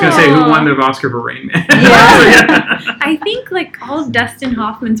 I was going to say, who won the Oscar for Rain Man? I think like all of Dustin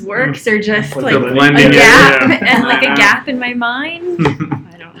Hoffman's works are just With like the a blending, gap yeah. and like a gap in my mind.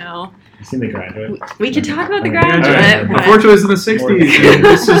 I don't know. You seen The Graduate? We could talk about The Yeah. Graduate. but- Unfortunately, it was in the 60s. And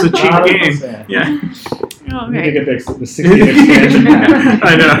this is a cheap game. Yeah. Oh, We need right. to get the 60th expansion pack.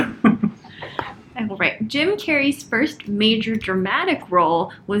 I know. All right. Jim Carrey's first major dramatic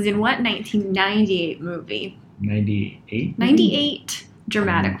role was in what 1998 movie? 98? 98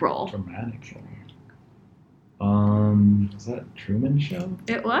 dramatic role. Dramatic role. Was that Truman Show?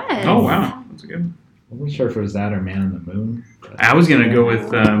 It was. Oh, wow. That's good. I wasn't sure if it was that or Man on the Moon. I was going to go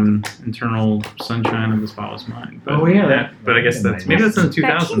with Eternal Sunshine of the Spotless Mind. But, Oh, yeah, that- But I guess that's, maybe that's in the 2000s,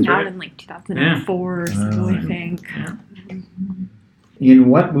 That came out right? in like 2004 or so, I think. Yeah. In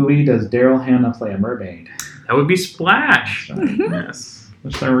what movie does Daryl Hannah play a mermaid? That would be Splash. Yes.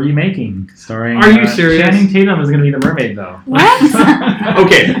 Which they're remaking, starring. Are you serious? Channing Tatum is going to be the mermaid, though.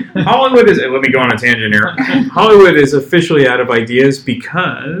 Okay, Hollywood is. Let me go on a tangent here. Hollywood is officially out of ideas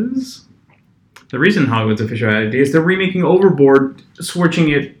because the reason Hollywood's officially out of ideas, they're remaking Overboard, switching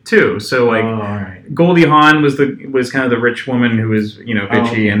it too. So like, all right. Goldie Hawn was kind of the rich woman who was bitchy,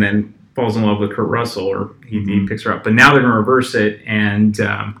 okay. and then falls in love with Kurt Russell, or he picks her up. But now they're going to reverse it, and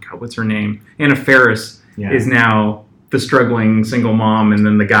God, what's her name? Anna Faris is now the struggling single mom, and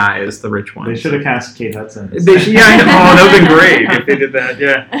then the guy is the rich one. They should have cast Kate Hudson. They should, yeah, I know. Oh, that would have been great if they did that.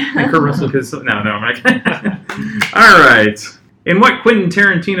 Yeah, and Kurt Russell because no, I'm not. All right. In what Quentin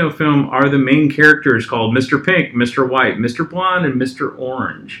Tarantino film are the main characters called Mr. Pink, Mr. White, Mr. Blonde, and Mr.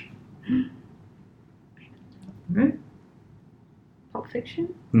 Orange? Okay. Pulp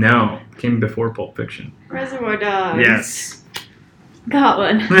Fiction? No, came before Pulp Fiction. Reservoir Dogs. Yes. Got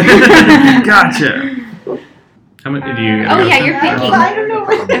one. Gotcha. How much do you? Oh yeah, you're picking. I don't know.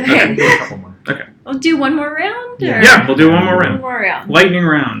 Okay. Okay. We'll do one more round? Or? Yeah, we'll do one more round. One more round. Lightning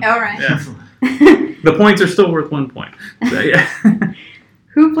round. All right. Yeah. The points are still worth 1 point. So, yeah.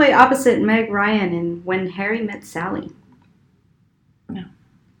 Who played opposite Meg Ryan in When Harry Met Sally? No.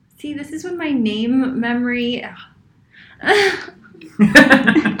 See, this is when my name memory. I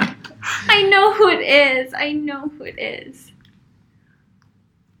know who it is. I know who it is.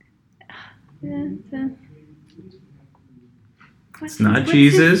 It's not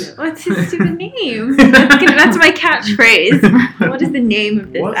Jesus. What's his stupid name? That's my catchphrase. What is the name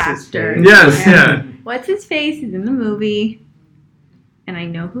of this actor? Yes, yeah. What's his face? He's in the movie. And I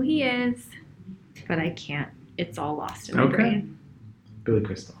know who he is, but I can't. It's all lost in my brain. Billy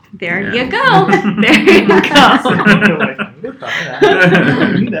Crystal. There you go. There you go.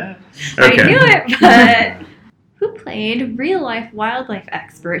 I knew it, but who played real-life wildlife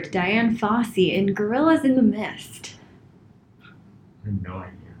expert Diane Fossey in Gorillas in the Mist? I have no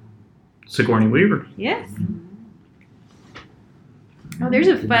idea. Sigourney Weaver. Yes. Oh, there's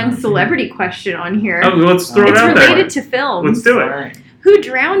a fun celebrity question on here. Oh, let's throw it out there. It's related to film. Let's do it. Who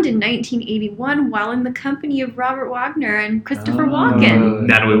drowned in 1981 while in the company of Robert Wagner and Christopher Walken?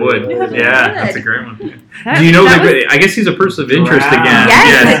 Natalie Wood. Natalie Yeah, Wood. that's a great one. That- Do you know that that? was- I guess he's a person of interest again.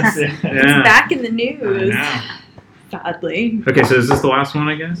 Yes, Yes. it's Yeah. back in the news. know. Sadly. Okay, so is this the last one,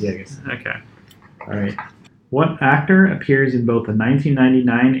 I guess? Yeah, I guess. Okay. All right. What actor appears in both the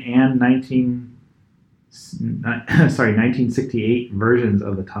 1999 and 1968 versions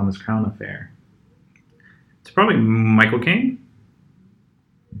of the Thomas Crown Affair? It's probably Michael Caine.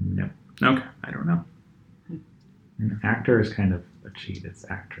 No. Okay, I don't know. An actor is kind of a cheat. It's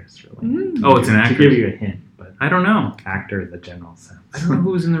actress, really. Oh, it's an To actress. give you a hint, but I don't know. actor in the general sense. I don't know who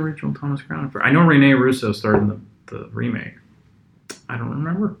was in the original Thomas Crown Affair. I know Rene Russo starred in the remake. I don't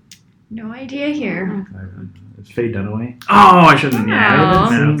remember. No idea here. It's Faye Dunaway. Oh, I shouldn't. Oh. I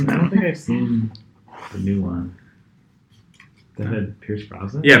Yeah. don't think I've seen the new one. That had Pierce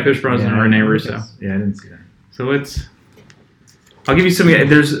Brosnan? Yeah, Pierce Brosnan and Rene I think Russo. yeah, I didn't see that. So I'll give you some.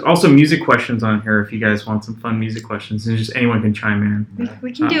 There's also music questions on here if you guys want some fun music questions, and just anyone can chime in.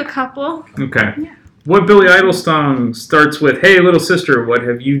 We can do a couple. Okay. What Billy Idol song starts with "Hey, little sister, what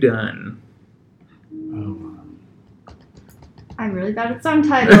have you done"? I'm really bad at song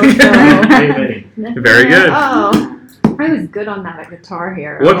titles. Very good. Oh, I was good on that at Guitar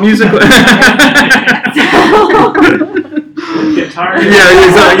Hero. What music? Guitar.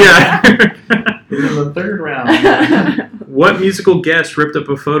 Yeah. In the third round. What musical guest ripped up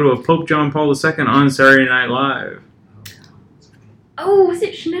a photo of Pope John Paul II on Saturday Night Live? Oh, was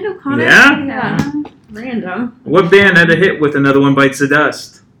it Sinead O'Connor? Yeah. Random. What band had a hit with Another One Bites the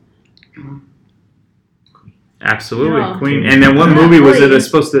Dust? Absolutely, Oh. Queen. And then what movie was it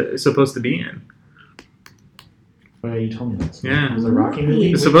supposed to be in? Well, you told me this. Yeah. Was it a Rocky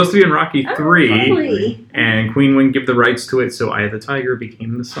movie? It's supposed to be in Rocky 3, really? and Queen wouldn't give the rights to it, so Eye of the Tiger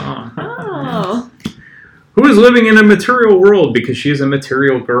became the song. Oh. Who is living in a material world because she is a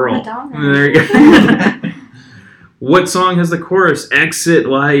material girl? Madonna. There you go. What song has the chorus? Exit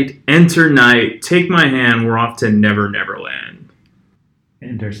light, enter night, take my hand, we're off to Never Never Land.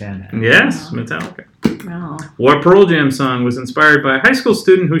 Enter Sandman. Yes, Metallica. Oh. What Pearl Jam song was inspired by a high school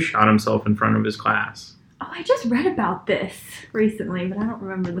student who shot himself in front of his class? Oh, I just read about this recently, but I don't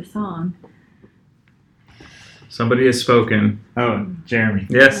remember the song. Somebody has spoken. Oh, Jeremy.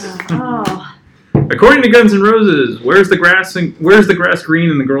 Yes. Oh. According to Guns N' Roses, where's the grass green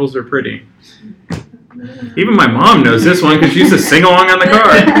and the girls are pretty? Even my mom knows this one because she used to sing along on the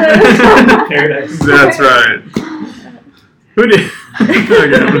car. Paradise. That's right. Who did? Now you gotta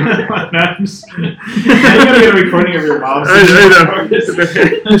get a recording of your mom's. I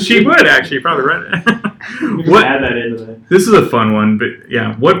know. She would actually probably read it. What? Add that into the. This is a fun one, but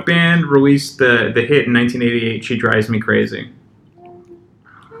yeah. What band released the hit in 1988? She Drives Me Crazy.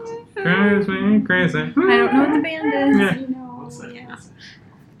 Drives me crazy. I don't know what the band is. Yeah.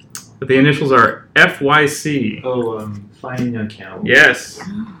 But the initials are FYC. Oh, Flying Young Cowboy. Yes.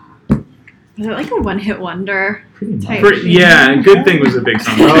 Was it like a one-hit wonder? Type Yeah, Good Thing was a big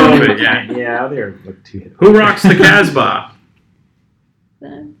song too, but yeah. Yeah, they were like 2 hits. Who rocks the Casbah?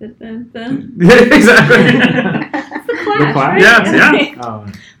 Exactly. The Clash? Yes,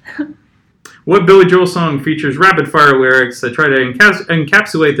 yeah. What Billy Joel song features rapid-fire lyrics that try to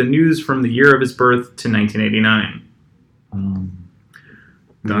encapsulate the news from the year of his birth to 1989?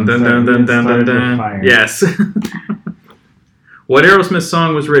 Dun dun dun dun dun dun dun. Yes. What Aerosmith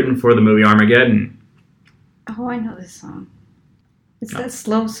song was written for the movie Armageddon? Oh, I know this song. It's a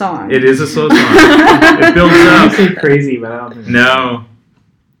slow song. It is a slow song. It builds I up. say crazy, but I don't think. No.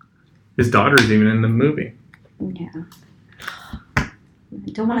 His daughter's even in the movie. Yeah. I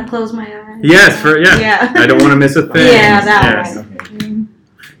don't want to close my eyes. Yes, yeah. I don't want to miss a thing. Yeah, that one. Okay.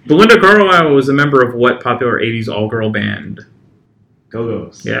 Belinda Carlisle was a member of what popular 80s all-girl band?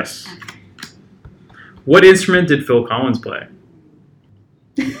 Go-Go's. Yes. What instrument did Phil Collins play?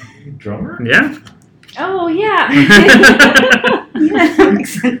 Drummer? Yeah. Oh, yeah. Yeah, that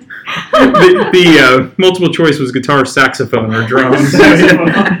makes sense. The multiple choice was guitar, saxophone, or drums,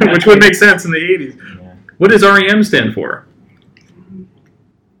 which would make sense in the 80s. Yeah. What does REM stand for?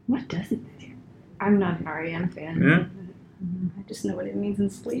 What does it do? I'm not an REM fan. Yeah. I just know what it means in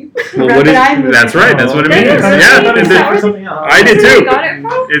sleep. Well, that's right. That's what it means. I did too.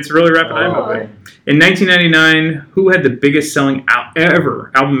 It's really rapid eye movement. In 1999, who had the biggest selling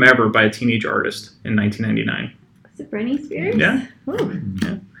album ever by a teenage artist in 1999? Was it Britney Spears? Yeah. Ooh.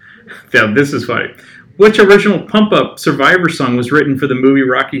 Yeah. This is funny. Which original Pump Up Survivor song was written for the movie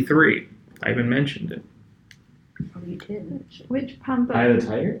Rocky 3? I haven't mentioned it. Oh, you did. Which pump up? Eye of the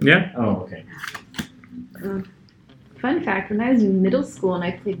Tiger? Yeah. Oh, okay. Fun fact, when I was in middle school and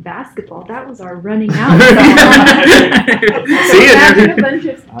I played basketball, that was our running out song. See it? Imagine a bunch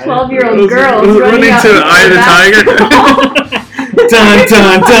of 12-year-old girls running out to Eye of the Tiger. Dun,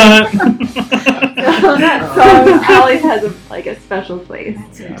 dun, dun. So that song always has a special place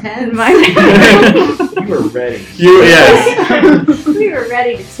in my You were ready. Yes. We were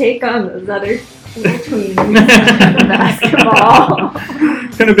ready to take on those other little tweens in basketball.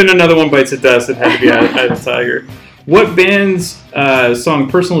 Could have been Another One Bites the Dust. It had to be Eye of the Tiger. What band's song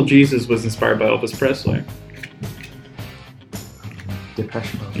Personal Jesus was inspired by Elvis Presley?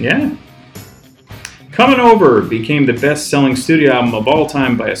 Depression. Yeah. Coming Over became the best-selling studio album of all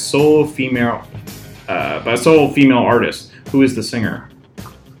time by a sole female artist. Who is the singer?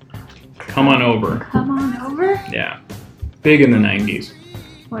 Come On Over. Come On Over? Yeah. Big in the 90s.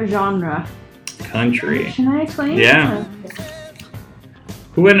 What genre? Country. Shania Twain? Yeah.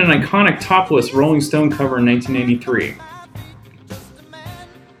 Who had an iconic topless Rolling Stone cover in 1983?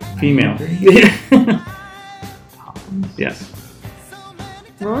 Female. Yes.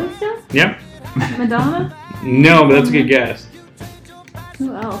 Rolling Stone? Yep. Madonna? No, but that's a good guess.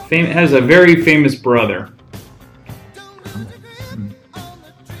 Who else? Has a very famous brother.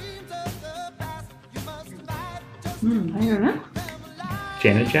 I don't know.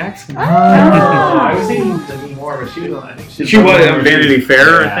 Janet Jackson? Oh. I was thinking more, but she was on Vanity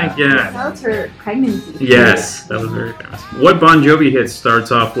Fair, I think, yeah. That was her pregnancy. Yes, that was very famous. What Bon Jovi hit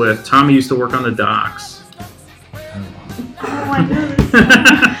starts off with, Tommy used to work on the docks? Oh my goodness.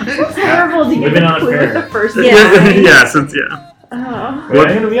 It's terrible to get Living on a the clue Prayer. with the first Yes, it's, yeah. Oh.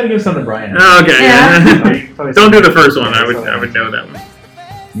 Well, we gotta give some to Brian. Oh, okay. Yeah. Don't do the first one. I would know that one.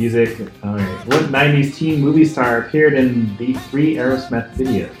 Music. Alright. What 90s teen movie star appeared in the 3 Aerosmith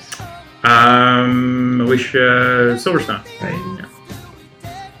videos? Alicia Silverstone. Right. Yeah.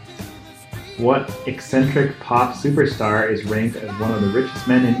 What eccentric pop superstar is ranked as one of the richest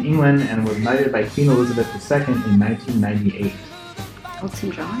men in England and was knighted by Queen Elizabeth II in 1998?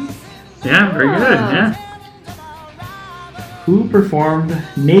 Elton John? Yeah, very good. Yeah. Who performed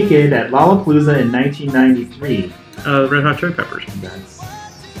Naked at Lollapalooza in 1993? Red Hot Chili Peppers. That's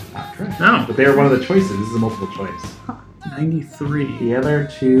not correct. No. But they are one of the choices. This is a multiple choice. 93. The other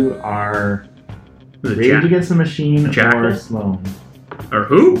two are Was it Rage Against the Machine Jackal? or Sloan. Or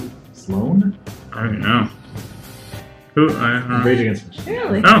who? Sloan? I don't even know. Who? I don't know. Rage Against the Machine.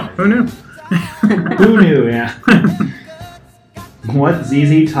 Really? Oh, who knew? Who knew, yeah. What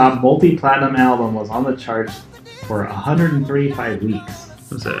ZZ Top multi-platinum album was on the charts for 135 weeks?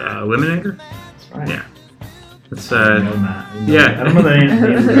 Was it Eliminator? That's right. Yeah. It's I don't know that. yeah. I don't know the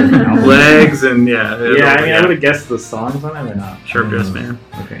names of the albums. Legs and yeah. Yeah, I mean, I would have guessed the songs on it, but not. Sharp Dressed Man.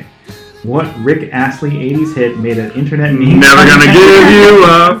 Okay. What Rick Astley 80s hit made an internet meme? Never gonna give you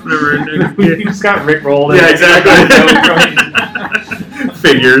up. You just got Rick rolled. Yeah, exactly.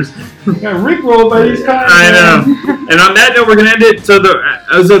 Figures. Got Rick rolled by these guys. I know. And on that note, we're gonna end it. So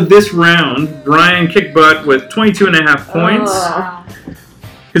as of this round, Brian kicked butt with 22.5 points.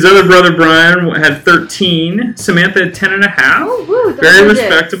 His other brother Brian had 13. Samantha had 10.5. Woo, very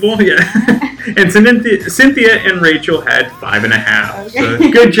respectable. Yeah. And Cynthia and Rachel had 5.5. Okay. So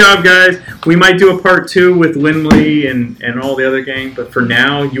good job, guys. We might do a part 2 with Lindley and all the other gang, but for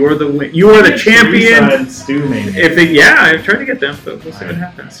now, you are the champion. And Stu maybe. Yeah, I've tried to get them, but we'll see what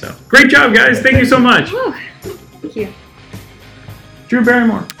happens. So great job, guys. Thank you so much. Woo. Thank you. Drew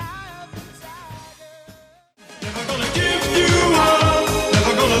Barrymore.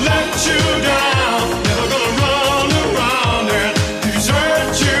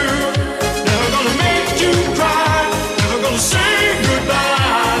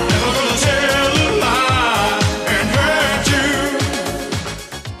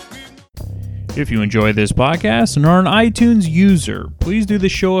 If you enjoy this podcast and are an iTunes user, please do the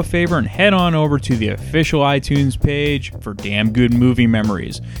show a favor and head on over to the official iTunes page for Damn Good Movie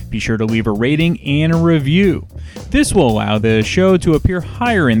Memories. Be sure to leave a rating and a review. This will allow the show to appear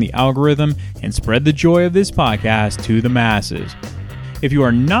higher in the algorithm and spread the joy of this podcast to the masses. If you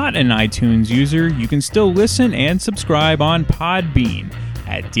are not an iTunes user, you can still listen and subscribe on Podbean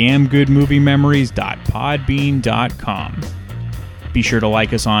at damngoodmoviememories.podbean.com. Be sure to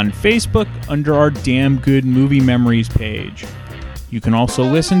like us on Facebook under our Damn Good Movie Memories page. You can also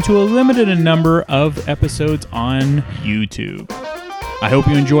listen to a limited number of episodes on YouTube. I hope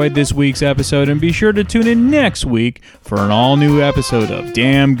you enjoyed this week's episode and be sure to tune in next week for an all-new episode of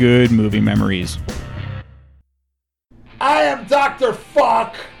Damn Good Movie Memories. I am Dr.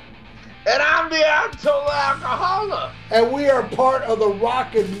 Fuck. And I'm the Absol Alcoholic. And we are part of the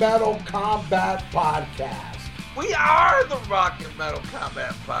Rock and Metal Combat Podcast. We are the Rock and Metal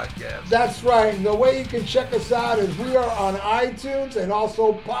Combat Podcast. That's right. And the way you can check us out is we are on iTunes and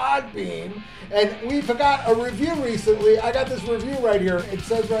also Podbean. And we forgot a review recently. I got this review right here. It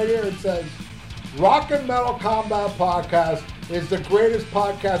says right here, it says, Rock and Metal Combat Podcast is the greatest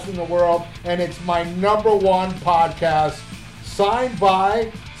podcast in the world, and it's my #1 podcast, signed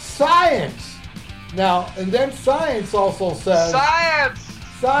by Science. Now, and then Science also says...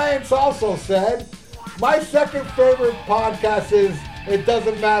 Science also said... My second favorite podcast is It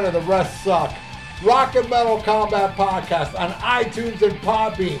Doesn't Matter, the Rest Suck. Rock and Metal Combat Podcast on iTunes and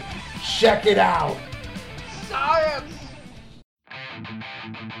Podbean. Check it out. Science!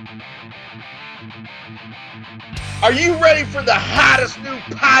 Are you ready for the hottest new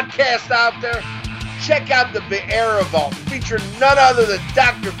podcast out there? Check out the Vieira Vault, featuring none other than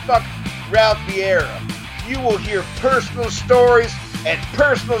Dr. Fuck Ralph Vieira. You will hear personal stories and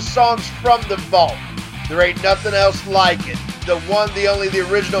personal songs from the vault. There ain't nothing else like it. The one, the only, the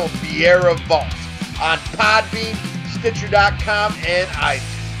original Vieira Vault on Podbean, Stitcher.com, and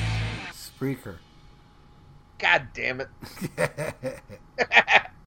iTunes. Spreaker. God damn it.